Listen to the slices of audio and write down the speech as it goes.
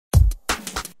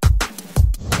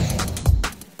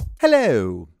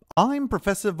Hello, I'm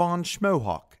Professor von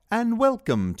Schmohawk, and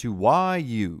welcome to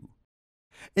YU.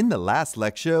 In the last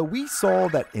lecture, we saw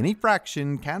that any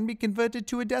fraction can be converted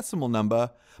to a decimal number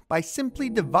by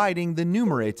simply dividing the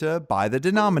numerator by the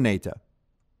denominator.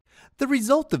 The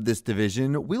result of this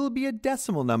division will be a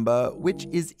decimal number which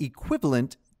is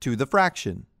equivalent to the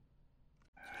fraction.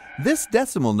 This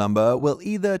decimal number will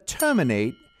either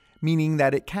terminate, meaning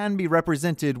that it can be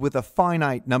represented with a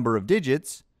finite number of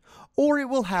digits, or it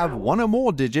will have one or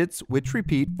more digits which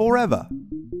repeat forever.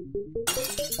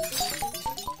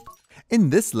 In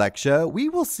this lecture, we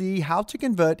will see how to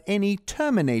convert any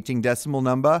terminating decimal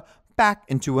number back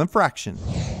into a fraction.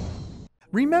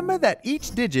 Remember that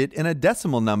each digit in a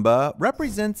decimal number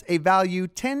represents a value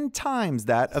 10 times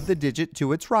that of the digit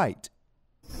to its right.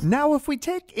 Now, if we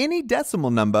take any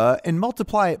decimal number and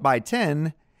multiply it by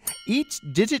 10, each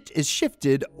digit is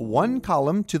shifted one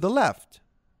column to the left.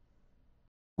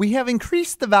 We have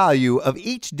increased the value of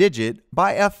each digit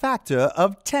by a factor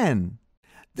of 10.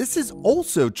 This is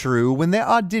also true when there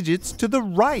are digits to the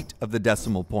right of the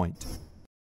decimal point.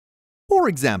 For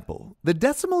example, the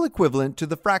decimal equivalent to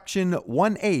the fraction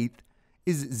 1/8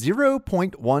 is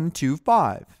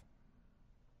 0.125.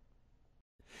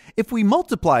 If we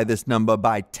multiply this number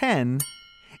by 10,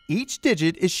 each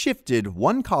digit is shifted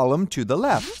one column to the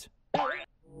left.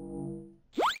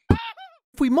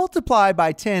 If we multiply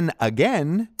by 10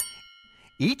 again,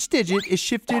 each digit is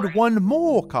shifted one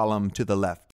more column to the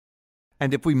left.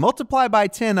 And if we multiply by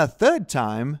 10 a third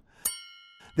time,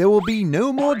 there will be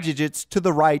no more digits to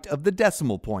the right of the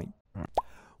decimal point.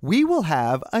 We will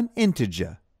have an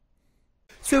integer.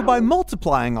 So by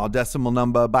multiplying our decimal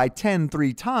number by 10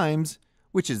 3 times,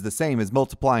 which is the same as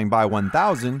multiplying by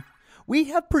 1,000, we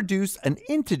have produced an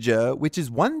integer which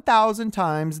is 1,000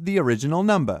 times the original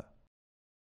number.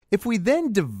 If we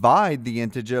then divide the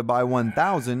integer by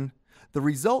 1,000, the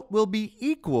result will be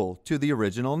equal to the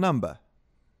original number.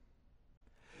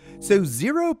 So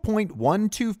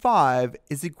 0.125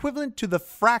 is equivalent to the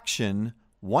fraction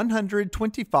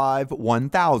 125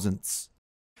 1,000ths.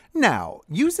 Now,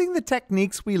 using the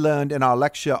techniques we learned in our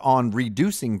lecture on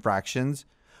reducing fractions,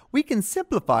 we can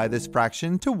simplify this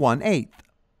fraction to 1/8.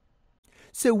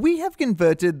 So we have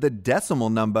converted the decimal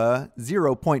number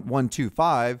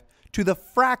 0.125 to the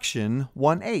fraction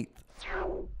 1/8.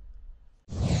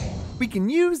 We can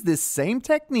use this same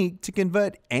technique to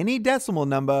convert any decimal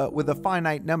number with a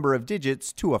finite number of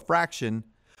digits to a fraction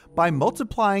by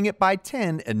multiplying it by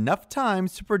 10 enough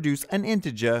times to produce an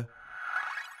integer,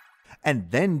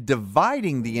 and then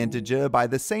dividing the integer by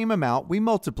the same amount we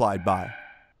multiplied by.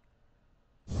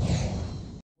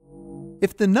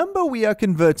 If the number we are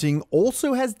converting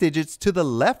also has digits to the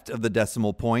left of the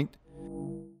decimal point,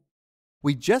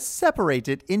 we just separate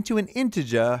it into an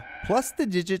integer plus the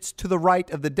digits to the right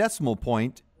of the decimal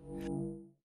point,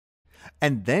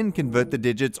 and then convert the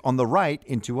digits on the right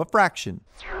into a fraction.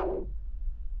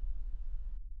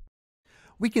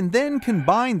 We can then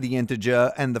combine the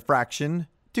integer and the fraction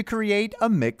to create a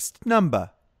mixed number.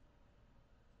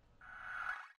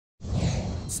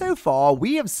 So far,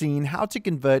 we have seen how to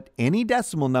convert any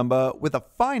decimal number with a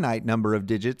finite number of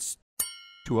digits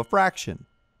to a fraction.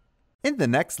 In the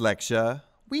next lecture,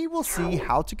 we will see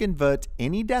how to convert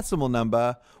any decimal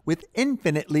number with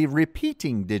infinitely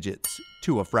repeating digits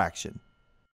to a fraction.